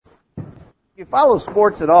you follow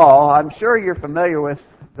sports at all, I'm sure you're familiar with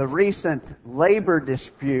the recent labor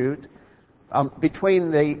dispute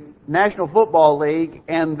between the National Football League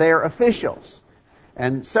and their officials.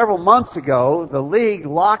 And several months ago, the league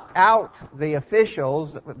locked out the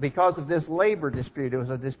officials because of this labor dispute. It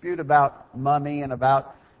was a dispute about money and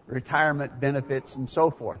about retirement benefits and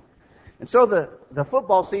so forth. And so the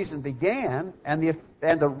football season began, and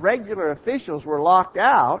the regular officials were locked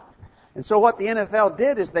out. And so what the NFL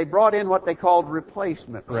did is they brought in what they called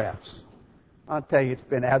replacement refs. I'll tell you, it's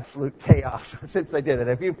been absolute chaos since they did it.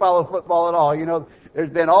 If you follow football at all, you know there's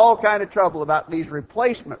been all kind of trouble about these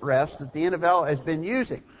replacement refs that the NFL has been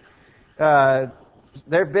using. There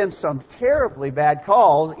have been some terribly bad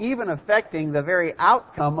calls, even affecting the very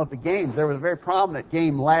outcome of the games. There was a very prominent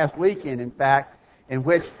game last weekend, in fact, in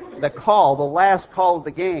which the last call of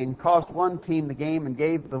the game, cost one team the game and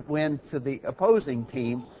gave the win to the opposing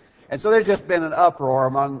team. And so there's just been an uproar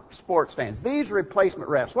among sports fans. These replacement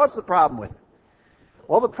refs, what's the problem with it?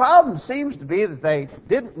 Well, the problem seems to be that they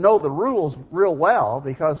didn't know the rules real well,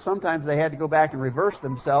 because sometimes they had to go back and reverse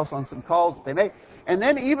themselves on some calls that they made. And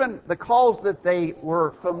then even the calls that they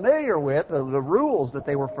were familiar with, or the rules that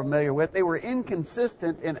they were familiar with, they were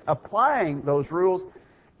inconsistent in applying those rules.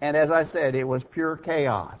 And as I said, it was pure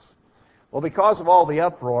chaos. Well, because of all the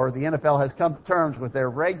uproar, the NFL has come to terms with their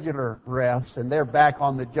regular refs, and they're back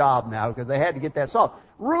on the job now because they had to get that solved.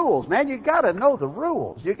 Rules, man, you got to know the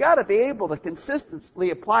rules. You got to be able to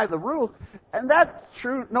consistently apply the rules, and that's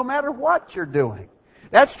true no matter what you're doing.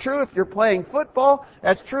 That's true if you're playing football.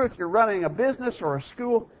 That's true if you're running a business or a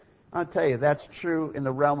school. I'll tell you, that's true in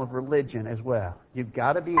the realm of religion as well. You've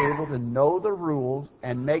got to be able to know the rules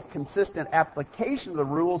and make consistent application of the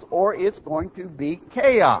rules, or it's going to be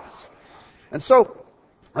chaos. And so,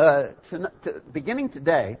 beginning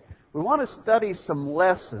today, we want to study some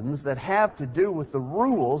lessons that have to do with the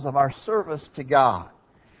rules of our service to God.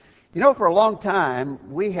 You know, for a long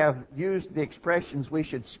time, we have used the expressions, we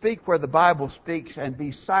should speak where the Bible speaks and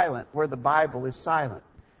be silent where the Bible is silent.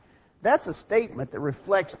 That's a statement that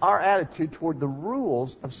reflects our attitude toward the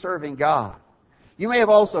rules of serving God. You may have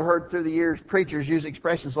also heard through the years preachers use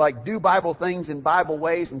expressions like do Bible things in Bible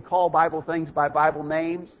ways and call Bible things by Bible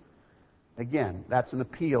names. Again, that's an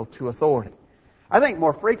appeal to authority. I think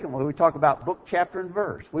more frequently we talk about book, chapter, and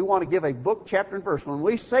verse. We want to give a book, chapter, and verse. When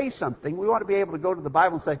we say something, we want to be able to go to the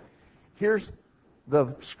Bible and say, here's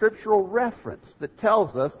the scriptural reference that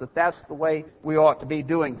tells us that that's the way we ought to be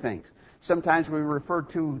doing things. Sometimes we refer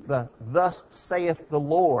to the thus saith the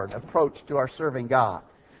Lord approach to our serving God.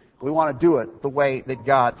 We want to do it the way that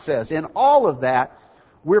God says. In all of that,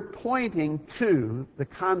 we're pointing to the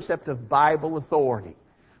concept of Bible authority.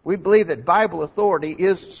 We believe that Bible authority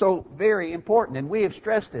is so very important, and we have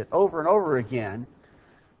stressed it over and over again,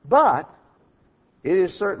 but it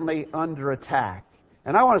is certainly under attack.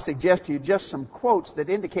 And I want to suggest to you just some quotes that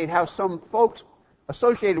indicate how some folks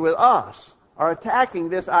associated with us are attacking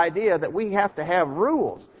this idea that we have to have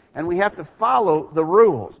rules, and we have to follow the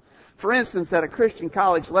rules. For instance, at a Christian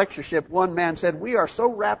college lectureship, one man said, we are so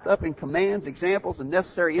wrapped up in commands, examples, and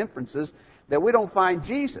necessary inferences that we don't find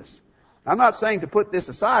Jesus. I'm not saying to put this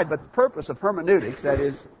aside, but the purpose of hermeneutics, that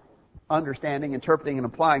is, understanding, interpreting, and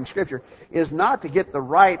applying Scripture, is not to get the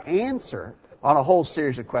right answer on a whole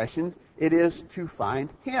series of questions. It is to find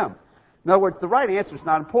Him. In other words, the right answer is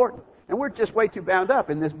not important. And we're just way too bound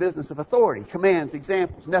up in this business of authority, commands,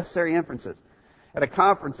 examples, necessary inferences. At a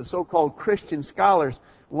conference of so-called Christian scholars,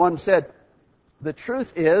 one said, the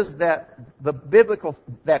truth is that biblical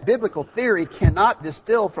theory cannot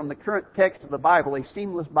distill from the current text of the Bible a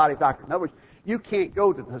seamless body of doctrine. In other words, you can't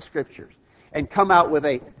go to the Scriptures and come out with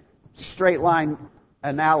a straight line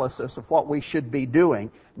analysis of what we should be doing.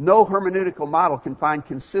 No hermeneutical model can find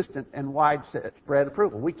consistent and widespread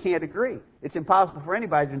approval. We can't agree. It's impossible for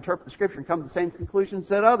anybody to interpret the Scripture and come to the same conclusions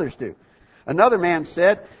that others do. Another man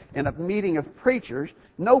said in a meeting of preachers,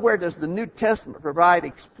 nowhere does the New Testament provide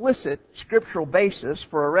explicit scriptural basis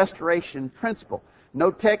for a restoration principle. No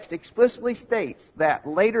text explicitly states that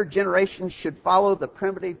later generations should follow the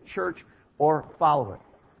primitive church or follow it.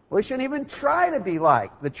 We shouldn't even try to be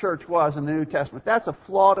like the church was in the New Testament. That's a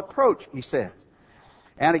flawed approach, he says.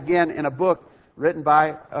 And again, in a book written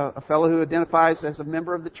by a fellow who identifies as a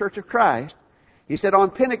member of the Church of Christ, he said, on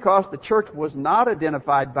Pentecost, the church was not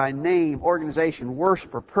identified by name, organization,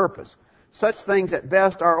 worship, or purpose. Such things at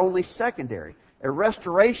best are only secondary. A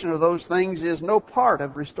restoration of those things is no part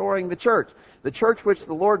of restoring the church. The church which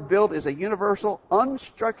the Lord built is a universal,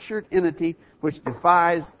 unstructured entity which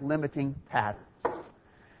defies limiting patterns.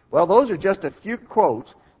 Well, those are just a few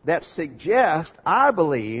quotes that suggest, I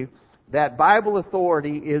believe, that Bible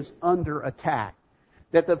authority is under attack.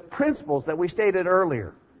 that the principles that we stated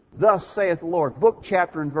earlier, thus saith the Lord, book,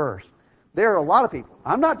 chapter, and verse, there are a lot of people.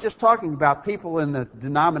 I'm not just talking about people in the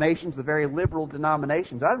denominations, the very liberal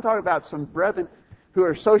denominations. I'm talking about some brethren who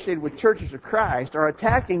are associated with churches of Christ are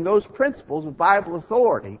attacking those principles of Bible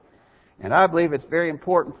authority. And I believe it's very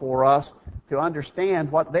important for us to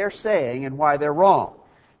understand what they're saying and why they're wrong.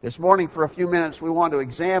 This morning, for a few minutes, we want to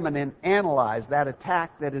examine and analyze that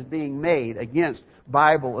attack that is being made against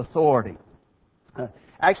Bible authority.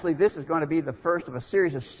 Actually, this is going to be the first of a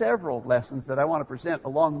series of several lessons that I want to present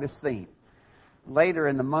along this theme. Later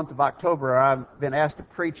in the month of October, I've been asked to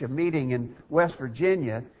preach a meeting in West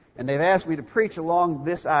Virginia, and they've asked me to preach along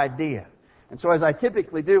this idea. And so as I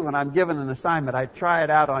typically do when I'm given an assignment, I try it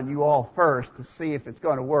out on you all first to see if it's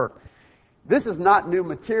going to work. This is not new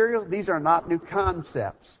material. These are not new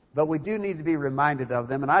concepts. But we do need to be reminded of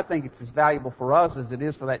them, and I think it's as valuable for us as it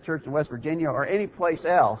is for that church in West Virginia or any place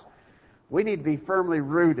else. We need to be firmly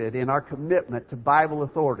rooted in our commitment to Bible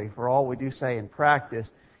authority for all we do say and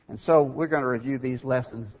practice. And so we're going to review these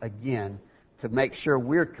lessons again to make sure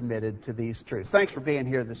we're committed to these truths. Thanks for being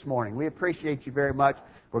here this morning. We appreciate you very much.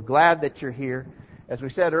 We're glad that you're here. As we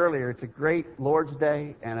said earlier, it's a great Lord's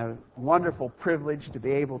Day and a wonderful privilege to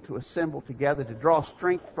be able to assemble together, to draw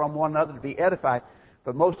strength from one another, to be edified.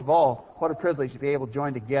 But most of all, what a privilege to be able to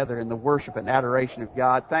join together in the worship and adoration of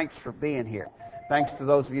God. Thanks for being here. Thanks to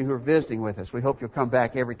those of you who are visiting with us. We hope you'll come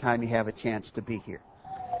back every time you have a chance to be here.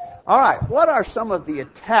 All right, what are some of the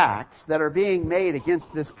attacks that are being made against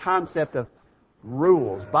this concept of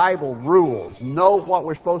rules, Bible rules, know what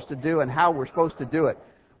we're supposed to do and how we're supposed to do it?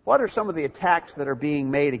 What are some of the attacks that are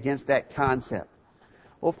being made against that concept?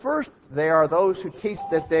 Well, first, there are those who teach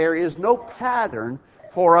that there is no pattern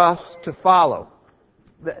for us to follow.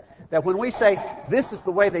 That when we say, this is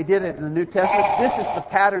the way they did it in the New Testament, this is the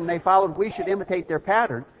pattern they followed, we should imitate their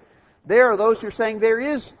pattern, there are those who are saying there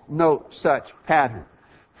is no such pattern.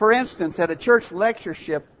 For instance, at a church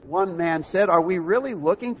lectureship, one man said, are we really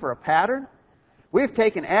looking for a pattern? We've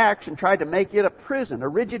taken Acts and tried to make it a prison, a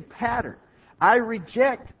rigid pattern. I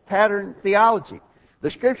reject pattern theology.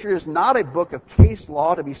 The Scripture is not a book of case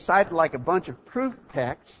law to be cited like a bunch of proof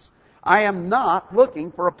texts. I am not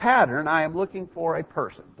looking for a pattern. I am looking for a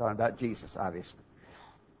person. Talking about Jesus, obviously.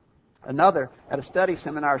 Another, at a study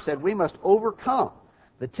seminar, said we must overcome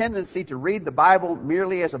the tendency to read the Bible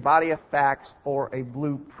merely as a body of facts or a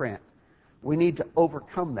blueprint. We need to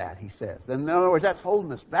overcome that, he says. In other words, that's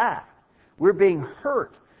holding us back. We're being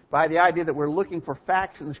hurt by the idea that we're looking for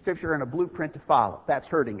facts in the Scripture and a blueprint to follow. That's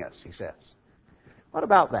hurting us, he says. What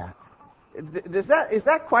about that? Is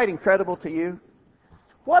that quite incredible to you?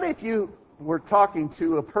 What if you were talking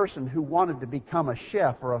to a person who wanted to become a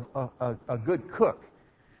chef or a good cook,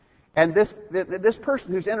 and this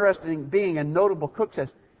person who's interested in being a notable cook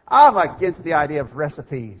says, I'm against the idea of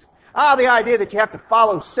recipes. The idea that you have to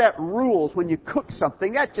follow set rules when you cook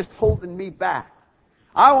something, that's just holding me back.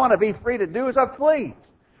 I want to be free to do as I please.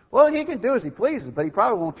 Well, he can do as he pleases, but he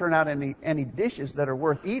probably won't turn out any dishes that are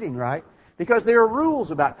worth eating, right? Because there are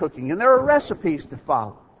rules about cooking, and there are recipes to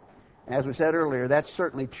follow. As we said earlier, that's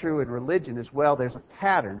certainly true in religion as well. There's a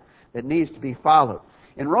pattern that needs to be followed.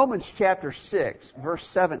 In Romans chapter 6, verse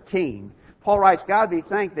 17, Paul writes, God be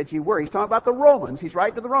thanked that ye were. He's talking about the Romans. He's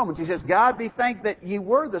writing to the Romans. He says, God be thanked that ye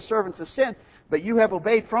were the servants of sin, but you have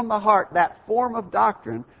obeyed from the heart that form of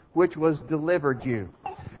doctrine which was delivered you.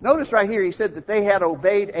 Notice right here, he said that they had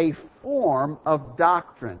obeyed a form of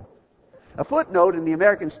doctrine. A footnote in the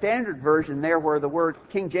American Standard Version there where the word,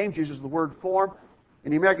 King James uses the word form.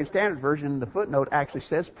 In the American Standard Version, the footnote actually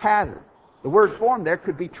says pattern. The word form there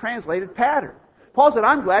could be translated pattern. Paul said,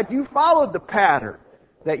 I'm glad you followed the pattern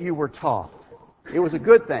that you were taught. It was a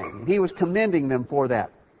good thing. And he was commending them for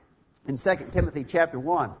that. In 2 Timothy chapter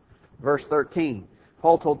 1, verse 13,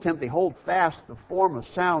 Paul told Timothy, hold fast the form of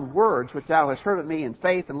sound words which thou hast heard of me in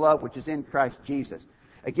faith and love which is in Christ Jesus.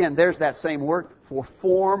 Again, there's that same word for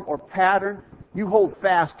form or pattern. You hold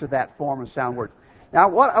fast to that form of sound words. Now,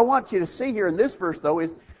 what I want you to see here in this verse, though,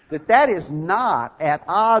 is that is not at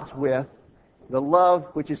odds with the love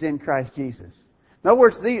which is in Christ Jesus. In other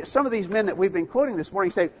words, some of these men that we've been quoting this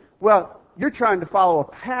morning say, well, you're trying to follow a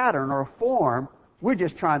pattern or a form. We're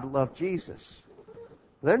just trying to love Jesus.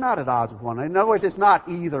 They're not at odds with one another. In other words, it's not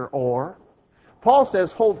either or. Paul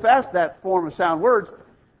says, hold fast that form of sound words,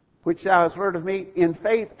 which thou hast heard of me in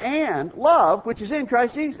faith and love, which is in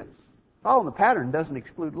Christ Jesus. Following the pattern doesn't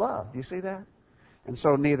exclude love. Do you see that? And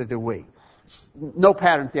so neither do we. No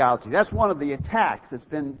pattern theology. That's one of the attacks that's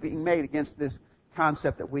been being made against this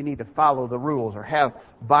concept that we need to follow the rules or have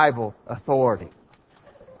Bible authority.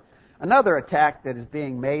 Another attack that is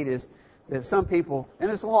being made is that some people,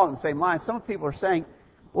 and it's along the same line, some people are saying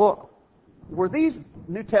Well, were these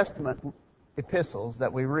New Testament epistles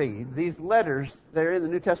that we read, these letters that are in the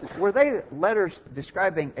New Testament, were they letters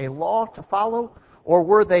describing a law to follow, or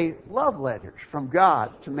were they love letters from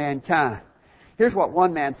God to mankind? Here's what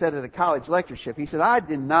one man said at a college lectureship. He said, "I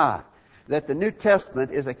deny that the New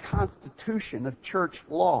Testament is a constitution of church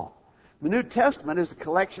law. The New Testament is a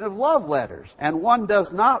collection of love letters, and one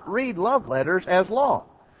does not read love letters as law.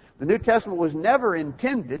 The New Testament was never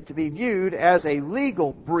intended to be viewed as a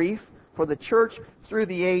legal brief for the church through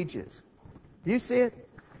the ages." Do you see it?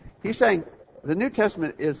 He's saying the New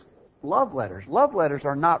Testament is love letters. Love letters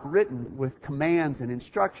are not written with commands and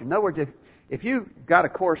instruction. In other words, if you got a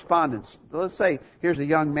correspondence, let's say here's a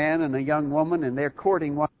young man and a young woman, and they're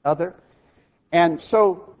courting one another, and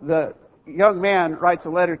so the young man writes a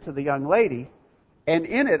letter to the young lady, and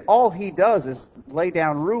in it, all he does is lay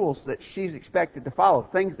down rules that she's expected to follow,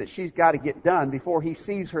 things that she's got to get done before he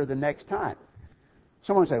sees her the next time.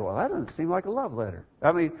 Someone say, "Well, that doesn't seem like a love letter.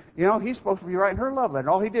 I mean, he's supposed to be writing her love letter.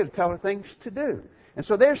 All he did was tell her things to do." And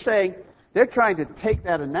so they're trying to take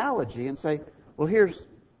that analogy and say, well, here's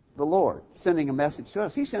the Lord sending a message to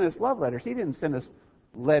us. He sent us love letters. He didn't send us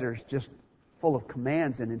letters just full of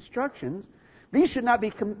commands and instructions. These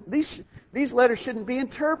letters shouldn't be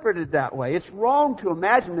interpreted that way. It's wrong to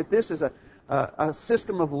imagine that this is a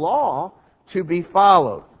system of law to be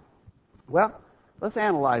followed. Well, let's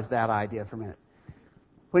analyze that idea for a minute.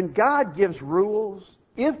 When God gives rules,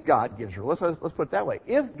 if God gives rules, let's put it that way.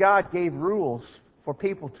 If God gave rules for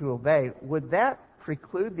people to obey, would that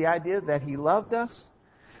preclude the idea that He loved us?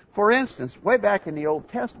 For instance, way back in the Old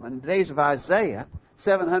Testament, in the days of Isaiah,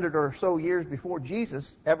 700 or so years before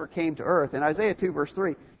Jesus ever came to earth, in Isaiah 2 verse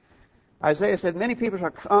 3, Isaiah said, "Many people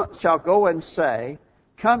shall go and say,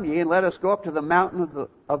 'Come ye, and let us go up to the mountain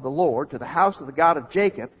of the Lord, to the house of the God of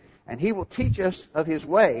Jacob, and He will teach us of His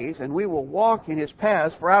ways, and we will walk in His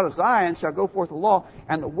paths. For out of Zion shall go forth the law,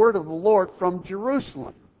 and the word of the Lord from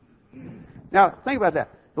Jerusalem.'" Now, think about that.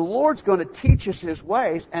 The Lord's going to teach us His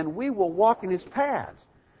ways, and we will walk in His paths.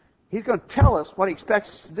 He's going to tell us what He expects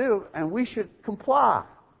us to do, and we should comply.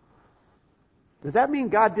 Does that mean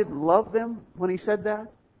God didn't love them when He said that?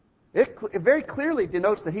 It very clearly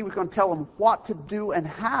denotes that He was going to tell them what to do and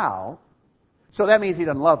how. So that means He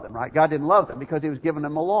doesn't love them, right? God didn't love them because He was giving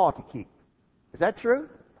them a law to keep. Is that true?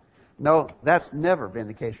 No, that's never been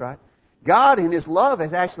the case, right? God in His love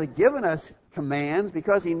has actually given us commands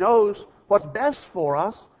because He knows what's best for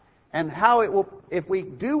us and how it will, if we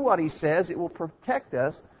do what He says, it will protect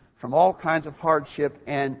us from all kinds of hardship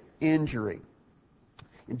and injury.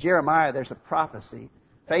 In Jeremiah, there's a prophecy,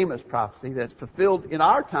 famous prophecy, that's fulfilled in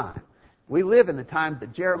our time. We live in the times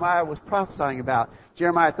that Jeremiah was prophesying about.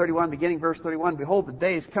 Jeremiah 31, beginning verse 31, "Behold, the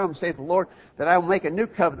days come, saith the Lord, that I will make a new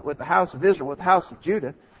covenant with the house of Israel, with the house of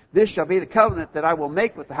Judah. This shall be the covenant that I will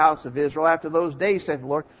make with the house of Israel. After those days, saith the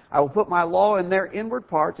Lord, I will put my law in their inward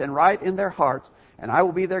parts and write in their hearts, and I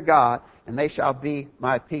will be their God, and they shall be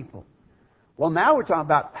my people." Well, now we're talking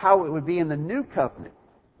about how it would be in the new covenant.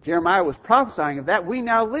 Jeremiah was prophesying of that. We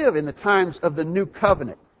now live in the times of the new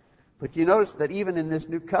covenant. But you notice that even in this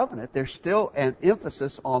new covenant, there's still an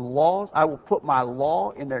emphasis on laws. I will put my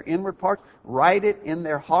law in their inward parts, write it in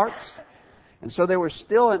their hearts. And so there was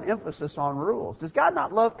still an emphasis on rules. Does God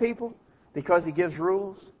not love people because He gives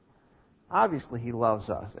rules? Obviously He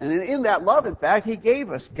loves us. And in that love, in fact, He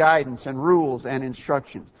gave us guidance and rules and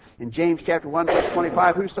instructions. In James chapter 1, verse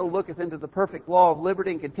 25, "Whoso looketh into the perfect law of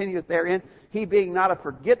liberty and continueth therein, he being not a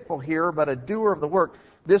forgetful hearer, but a doer of the work,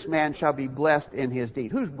 this man shall be blessed in his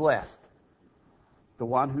deed." Who's blessed? The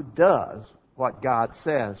one who does what God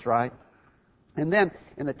says, right? And then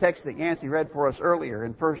in the text that Yancey read for us earlier,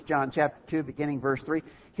 in 1 John chapter 2, beginning verse 3,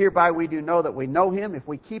 "Hereby we do know that we know Him if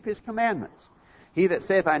we keep His commandments. He that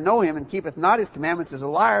saith, I know Him, and keepeth not His commandments is a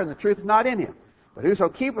liar, and the truth is not in him. But whoso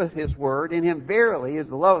keepeth His word, in him verily is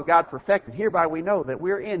the love of God perfected. Hereby we know that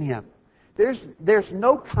we're in Him." There's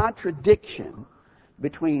no contradiction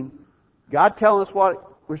between God telling us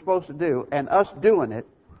what we're supposed to do and us doing it,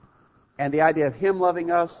 and the idea of Him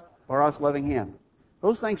loving us or us loving Him.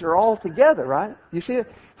 Those things are all together, right? You see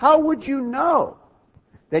it? How would you know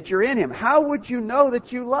that you're in Him? How would you know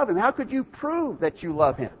that you love Him? How could you prove that you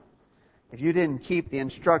love Him if you didn't keep the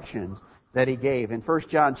instructions that He gave? In 1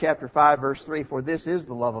 John chapter 5, verse 3, "For this is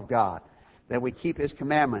the love of God, that we keep His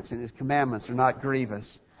commandments, and His commandments are not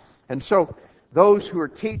grievous." And so those who are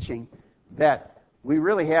teaching that we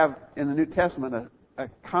really have in the New Testament a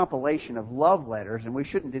compilation of love letters, and we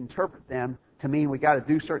shouldn't interpret them to mean we got to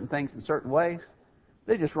do certain things in certain ways,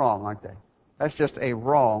 they're just wrong, aren't they? That's just a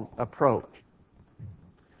wrong approach.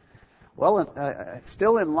 Well,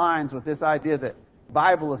 still in lines with this idea that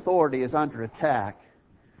Bible authority is under attack,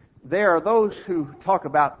 there are those who talk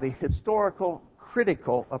about the historical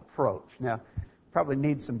critical approach. Now, probably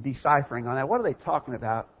need some deciphering on that. What are they talking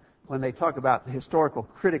about when they talk about the historical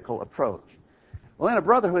critical approach? Well, in a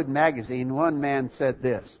Brotherhood magazine, one man said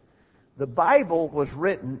this: the Bible was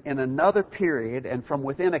written in another period and from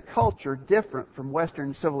within a culture different from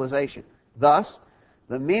Western civilization. Thus,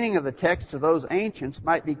 the meaning of the text to those ancients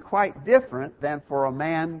might be quite different than for a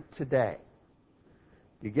man today.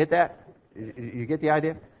 You get that? You get the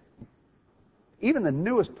idea? Even the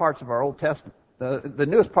newest parts of our Old Testament, the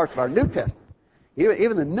newest parts of our New Testament,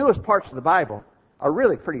 even the newest parts of the Bible are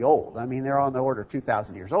really pretty old. I mean, they're on the order of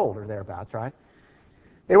 2,000 years old or thereabouts, right?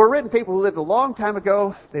 They were written people who lived a long time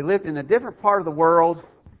ago. They lived in a different part of the world.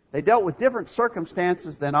 They dealt with different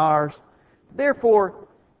circumstances than ours. Therefore,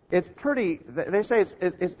 it's pretty, they say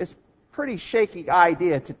it's pretty shaky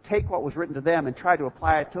idea to take what was written to them and try to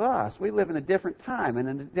apply it to us. We live in a different time and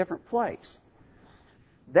in a different place.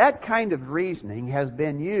 That kind of reasoning has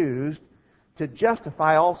been used to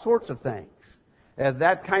justify all sorts of things.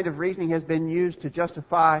 That kind of reasoning has been used to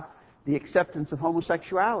justify the acceptance of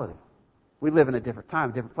homosexuality. We live in a different time,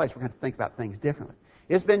 a different place. We're going to think about things differently.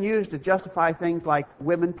 It's been used to justify things like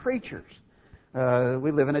women preachers.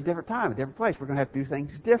 We live in a different time, a different place. We're going to have to do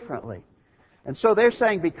things differently. And so they're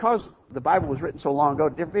saying because the Bible was written so long ago,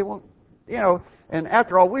 different people, and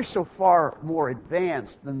after all, we're so far more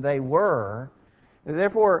advanced than they were.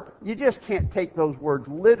 Therefore, you just can't take those words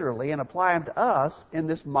literally and apply them to us in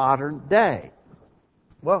this modern day.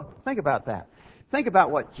 Well, think about that. Think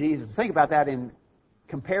about that in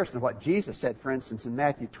comparison to what Jesus said, for instance, in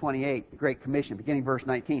Matthew 28, the Great Commission, beginning verse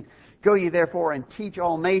 19. Go ye therefore and teach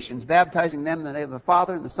all nations, baptizing them in the name of the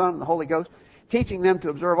Father and the Son and the Holy Ghost, teaching them to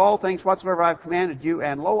observe all things whatsoever I have commanded you,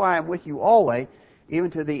 and lo, I am with you always,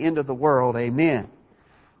 even to the end of the world. Amen.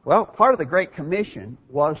 Well, part of the Great Commission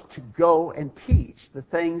was to go and teach the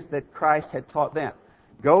things that Christ had taught them.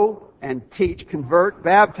 Go and teach, convert,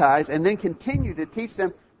 baptize, and then continue to teach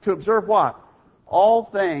them to observe what? All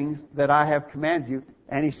things that I have commanded you.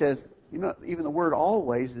 And he says, even the word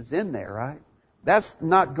always is in there, right? That's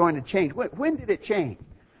not going to change. When did it change?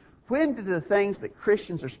 When did the things that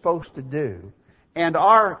Christians are supposed to do and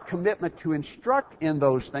our commitment to instruct in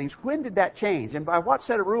those things, when did that change? And by what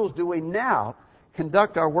set of rules do we now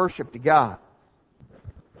conduct our worship to God?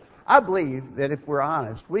 I believe that if we're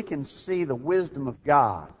honest, we can see the wisdom of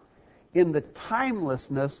God in the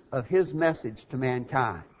timelessness of His message to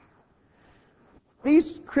mankind.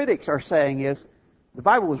 These critics are saying is, the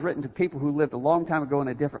Bible was written to people who lived a long time ago in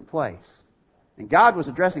a different place. And God was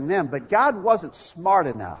addressing them, but God wasn't smart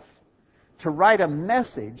enough to write a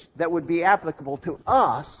message that would be applicable to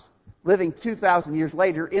us living 2,000 years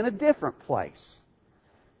later in a different place.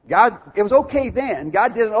 It was okay then.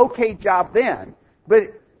 God did an okay job then.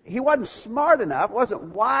 But He wasn't smart enough, wasn't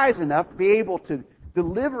wise enough to be able to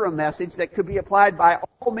deliver a message that could be applied by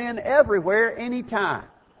all men everywhere, anytime.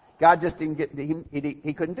 God just didn't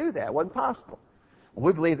He couldn't do that. It wasn't possible.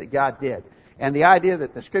 We believe that God did. And the idea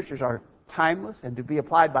that the Scriptures are timeless and to be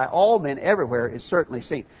applied by all men everywhere is certainly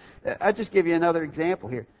seen. I'll just give you another example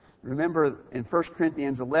here. Remember in 1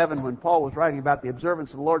 Corinthians 11 when Paul was writing about the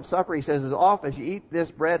observance of the Lord's Supper, he says, as oft as you eat this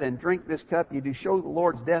bread and drink this cup, you do show the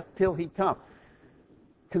Lord's death till He come.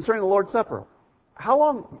 Concerning the Lord's Supper, how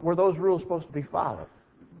long were those rules supposed to be followed?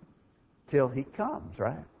 Till He comes,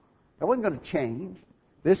 right? That wasn't going to change.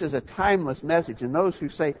 This is a timeless message, and those who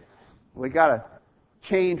say, we got to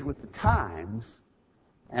change with the times,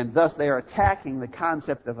 and thus they are attacking the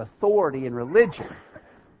concept of authority in religion,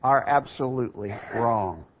 are absolutely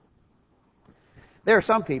wrong. There are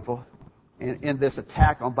some people in this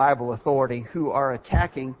attack on Bible authority who are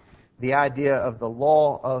attacking the idea of the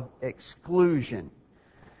law of exclusion.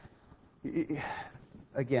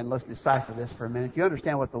 Again, let's decipher this for a minute. You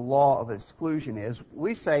understand what the law of exclusion is.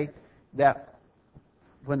 We say that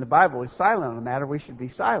when the Bible is silent on a matter, we should be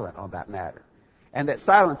silent on that matter. And that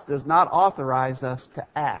silence does not authorize us to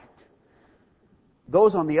act.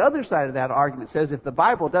 Those on the other side of that argument says if the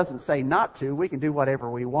Bible doesn't say not to, we can do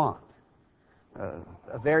whatever we want.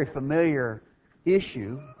 A very familiar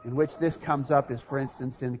issue in which this comes up is, for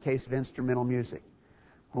instance, in the case of instrumental music.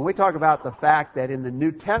 When we talk about the fact that in the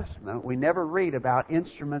New Testament we never read about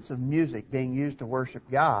instruments of music being used to worship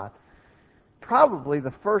God, probably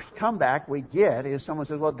the first comeback we get is someone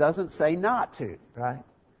says, well, it doesn't say not to, right?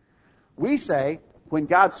 We say when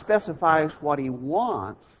God specifies what He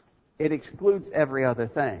wants, it excludes every other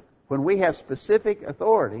thing. When we have specific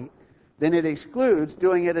authority, then it excludes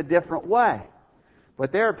doing it a different way.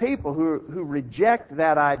 But there are people who reject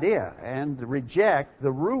that idea and reject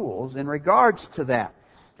the rules in regards to that.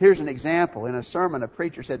 Here's an example. In a sermon, a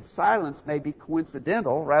preacher said, silence may be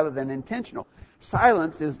coincidental rather than intentional.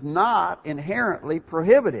 Silence is not inherently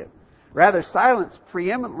prohibitive. Rather, silence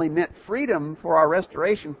preeminently meant freedom for our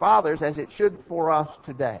restoration fathers as it should for us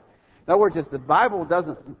today. In other words, if the Bible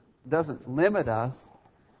doesn't limit us,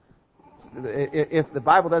 if the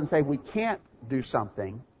Bible doesn't say we can't do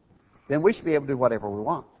something, then we should be able to do whatever we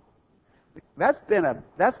want. That's been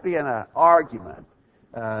an argument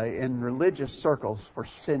in religious circles for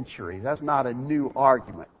centuries. That's not a new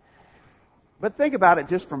argument. But think about it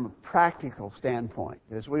just from a practical standpoint.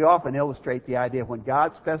 As we often illustrate the idea of when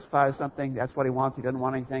God specifies something, that's what He wants. He doesn't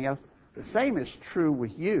want anything else. The same is true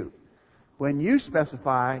with you. When you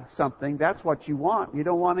specify something, that's what you want. You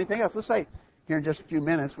don't want anything else. Let's say here in just a few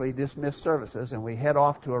minutes we dismiss services and we head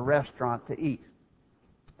off to a restaurant to eat.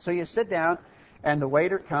 So you sit down and the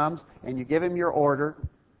waiter comes and you give him your order.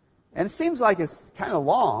 And it seems like it's kind of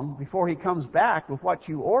long before he comes back with what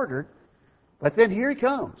you ordered. But then here he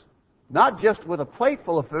comes. Not just with a plate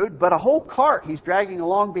full of food, but a whole cart he's dragging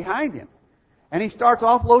along behind him. And he starts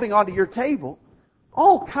offloading onto your table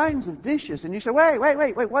all kinds of dishes. And you say, wait,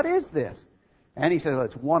 what is this? And he said, well,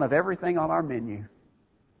 it's one of everything on our menu.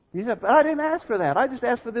 He said, but I didn't ask for that. I just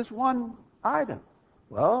asked for this one item.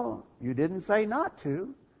 Well, you didn't say not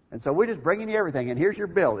to. And so we're just bringing you everything. And here's your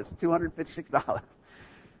bill. It's $256.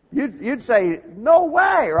 You'd say, no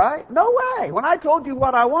way, right? No way. When I told you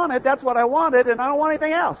what I wanted, that's what I wanted, and I don't want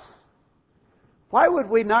anything else. Why would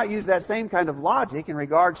we not use that same kind of logic in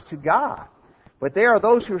regards to God? But there are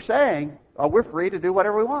those who are saying, oh, we're free to do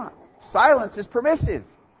whatever we want. Silence is permissive.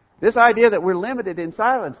 This idea that we're limited in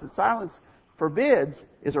silence, that silence forbids,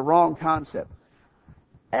 is a wrong concept.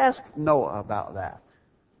 Ask Noah about that.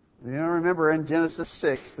 You know, remember in Genesis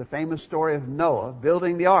 6, the famous story of Noah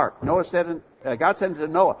building the ark. God said to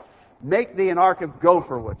Noah, make thee an ark of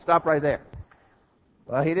gopher wood. Stop right there.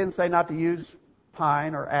 Well, He didn't say not to use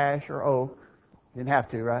pine or ash or oak. Didn't have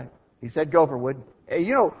to, right? He said gopher wood.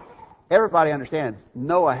 You know, everybody understands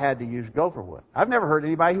Noah had to use gopher wood. I've never heard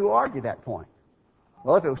anybody who argued that point.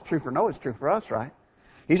 Well, if it was true for Noah, it's true for us, right?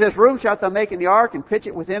 He says, room shalt thou make in the ark, and pitch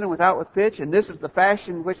it within and without with pitch, and this is the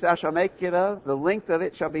fashion which thou shalt make it of. The length of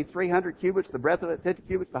it shall be 300 cubits, the breadth of it 50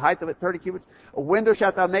 cubits, the height of it 30 cubits. A window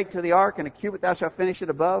shalt thou make to the ark, and a cubit thou shalt finish it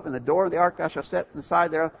above, and the door of the ark thou shalt set in the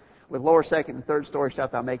side thereof. With lower, second, and third story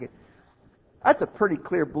shalt thou make it. That's a pretty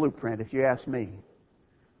clear blueprint, if you ask me.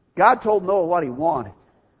 God told Noah what He wanted.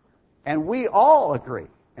 And we all agree.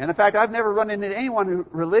 And in fact, I've never run into anyone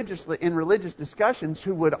who in religious discussions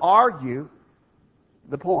who would argue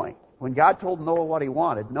the point. When God told Noah what He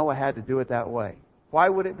wanted, Noah had to do it that way. Why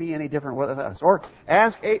would it be any different with us? Or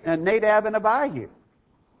ask Nadab and Abihu,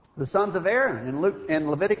 the sons of Aaron, in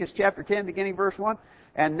Leviticus chapter 10, beginning verse 1.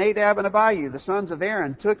 And Nadab and Abihu, the sons of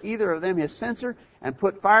Aaron, took either of them his censer, and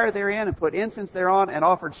put fire therein, and put incense thereon, and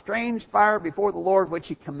offered strange fire before the Lord, which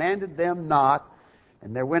He commanded them not.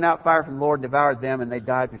 And there went out fire from the Lord, and devoured them, and they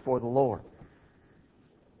died before the Lord.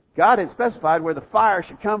 God had specified where the fire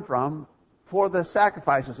should come from for the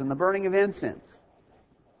sacrifices and the burning of incense.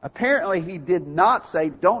 Apparently He did not say,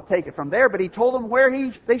 don't take it from there, but He told them where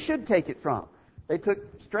they should take it from. They took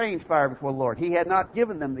strange fire before the Lord. He had not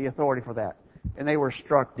given them the authority for that. And they were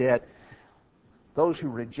struck dead. Those who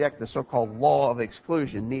reject the so-called law of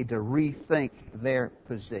exclusion need to rethink their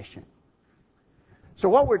position. So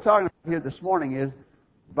what we're talking about here this morning is,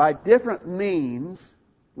 by different means,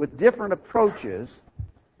 with different approaches,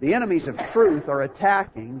 the enemies of truth are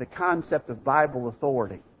attacking the concept of Bible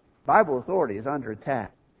authority. Bible authority is under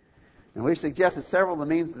attack. And we've suggested several of the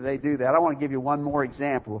means that they do that. I want to give you one more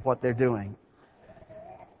example of what they're doing.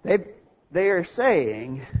 They are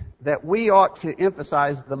saying that we ought to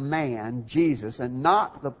emphasize the man, Jesus, and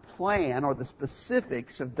not the plan or the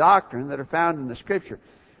specifics of doctrine that are found in the Scripture.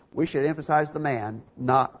 We should emphasize the man,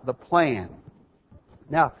 not the plan.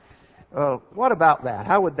 Now, what about that?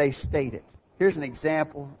 How would they state it? Here's an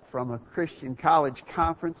example from a Christian college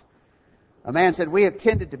conference. A man said, we have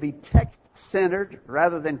tended to be text-centered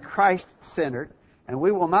rather than Christ-centered, and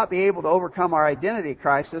we will not be able to overcome our identity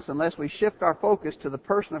crisis unless we shift our focus to the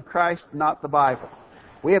person of Christ, not the Bible.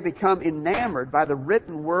 We have become enamored by the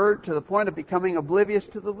written Word to the point of becoming oblivious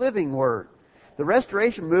to the living Word. The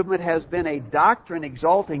Restoration movement has been a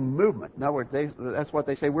doctrine-exalting movement. In other words, that's what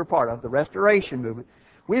they say we're part of, the Restoration movement.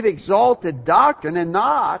 We've exalted doctrine and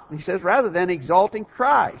not, he says, rather than exalting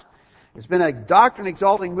Christ. It's been a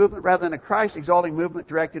doctrine-exalting movement rather than a Christ-exalting movement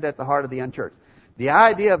directed at the heart of the unchurched. The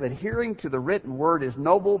idea of adhering to the written Word is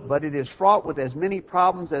noble, but it is fraught with as many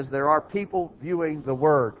problems as there are people viewing the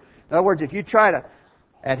Word. In other words, if you try to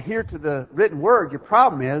adhere to the written Word, your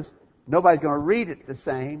problem is nobody's going to read it the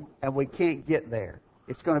same, and we can't get there.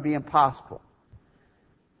 It's going to be impossible.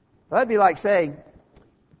 That'd be like saying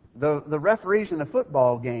the referees in a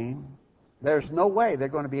football game, there's no way they're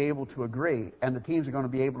going to be able to agree, and the teams are going to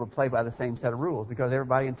be able to play by the same set of rules because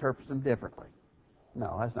everybody interprets them differently.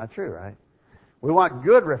 No, that's not true, right? We want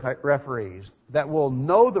good referees that will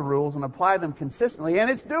know the rules and apply them consistently, and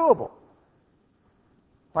it's doable.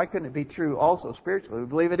 Why couldn't it be true also spiritually? We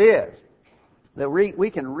believe it is. That we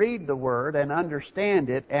can read the Word and understand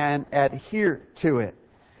it and adhere to it.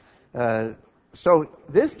 So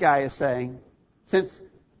this guy is saying, since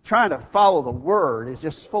trying to follow the Word is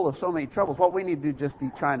just full of so many troubles, what we need to do is just be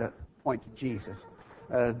trying to point to Jesus.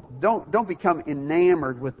 Don't become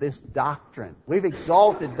enamored with this doctrine. We've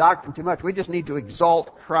exalted doctrine too much. We just need to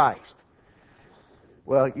exalt Christ.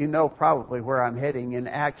 Well, you know probably where I'm heading in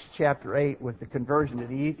Acts chapter 8 with the conversion of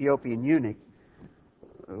the Ethiopian eunuch.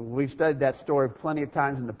 We've studied that story plenty of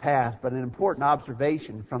times in the past, but an important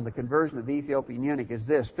observation from the conversion of the Ethiopian eunuch is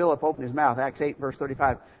this. Philip opened his mouth, Acts 8 verse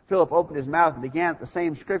 35. Philip opened his mouth and began at the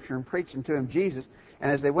same scripture and preached unto him Jesus.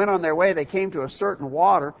 And as they went on their way, they came to a certain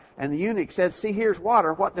water, and the eunuch said, See, here's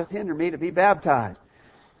water. What doth hinder me to be baptized?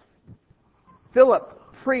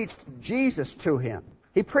 Philip preached Jesus to him.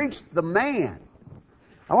 He preached the man.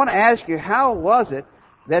 I want to ask you, how was it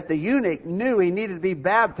that the eunuch knew he needed to be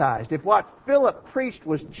baptized? If what Philip preached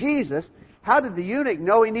was Jesus, how did the eunuch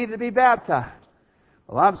know he needed to be baptized?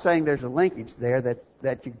 Well, I'm saying there's a linkage there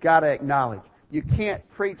that you've got to acknowledge. You can't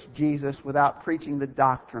preach Jesus without preaching the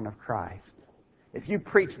doctrine of Christ. If you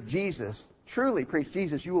preach Jesus, truly preach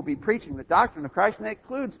Jesus, you will be preaching the doctrine of Christ, and that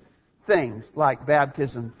includes things like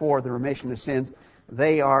baptism for the remission of sins.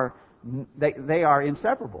 They are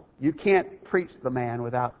inseparable. You can't preach the man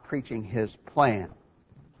without preaching his plan.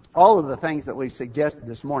 All of the things that we suggested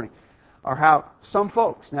this morning are how some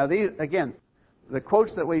folks, now these, again, the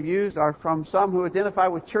quotes that we've used are from some who identify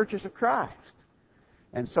with churches of Christ.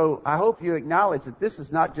 And so I hope you acknowledge that this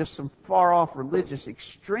is not just some far-off religious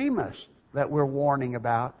extremists that we're warning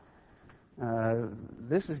about.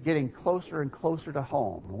 This is getting closer and closer to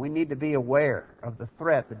home. We need to be aware of the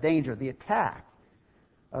threat, the danger, the attack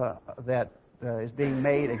that is being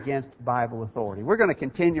made against Bible authority. We're going to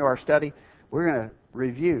continue our study. We're going to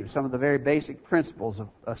review some of the very basic principles of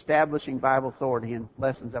establishing Bible authority in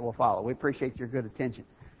lessons that will follow. We appreciate your good attention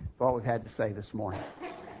for what we've had to say this morning.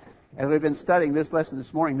 As we've been studying this lesson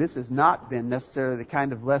this morning, this has not been necessarily the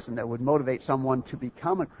kind of lesson that would motivate someone to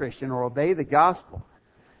become a Christian or obey the gospel.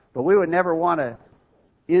 But we would never want to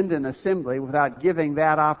end an assembly without giving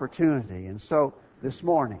that opportunity. And so this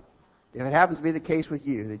morning, if it happens to be the case with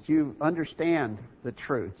you, that you understand the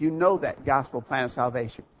truth, you know that gospel plan of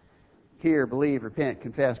salvation, hear, believe, repent,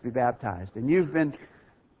 confess, be baptized, and you've been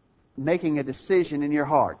making a decision in your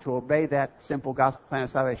heart to obey that simple gospel plan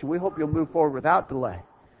of salvation, we hope you'll move forward without delay.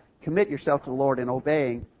 Commit yourself to the Lord in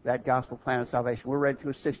obeying that gospel plan of salvation. We're ready to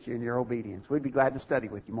assist you in your obedience. We'd be glad to study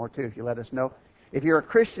with you more too if you let us know. If you're a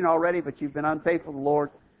Christian already but you've been unfaithful to the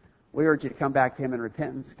Lord, we urge you to come back to Him in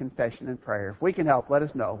repentance, confession, and prayer. If we can help, let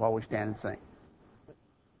us know while we stand and sing.